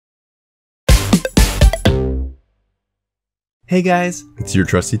Hey guys, it's your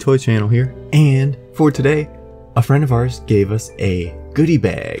Trusty Toy Channel here, and for today, a friend of ours gave us a goodie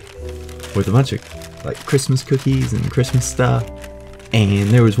bag with a bunch of like Christmas cookies and Christmas stuff, and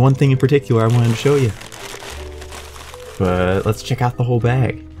there was one thing in particular I wanted to show you. But let's check out the whole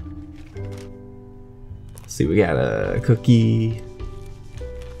bag. Let's see, we got a cookie,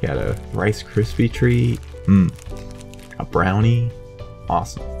 got a Rice Krispie treat, a brownie,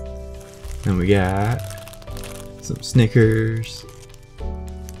 awesome. Then we got some Snickers,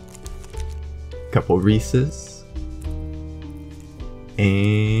 a couple Reese's,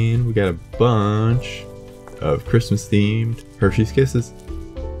 and we got a bunch of Christmas themed Hershey's Kisses.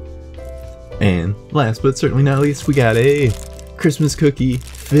 And last but certainly not least, we got a Christmas cookie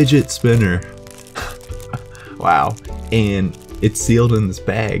fidget spinner. Wow, and it's sealed in this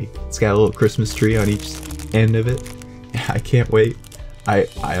bag. It's got a little Christmas tree on each end of it. I can't wait. I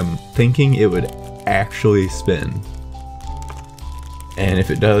am thinking it would actually spin, and if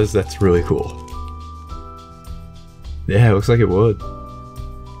it does, that's really cool. Yeah, it looks like it would.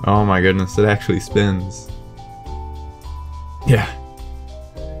 Oh my goodness, it actually spins. Yeah,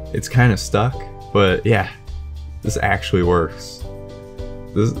 it's kind of stuck, but yeah, this actually works.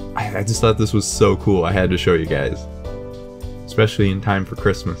 I just thought this was so cool. I had to show you guys, especially in time for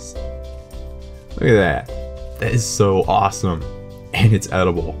Christmas. Look at that. That is so awesome, and it's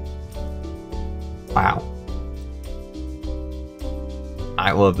edible. Wow.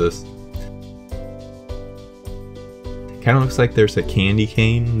 I love this. Kind of looks like there's a candy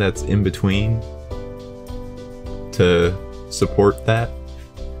cane that's in between to support that.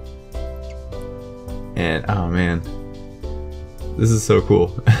 And oh man, this is so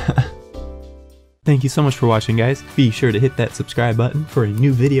cool. Thank you so much for watching, guys. Be sure to hit that subscribe button for a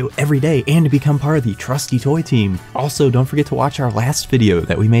new video every day and to become part of the Trusty Toy team. Also, don't forget to watch our last video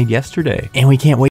that we made yesterday. And we can't wait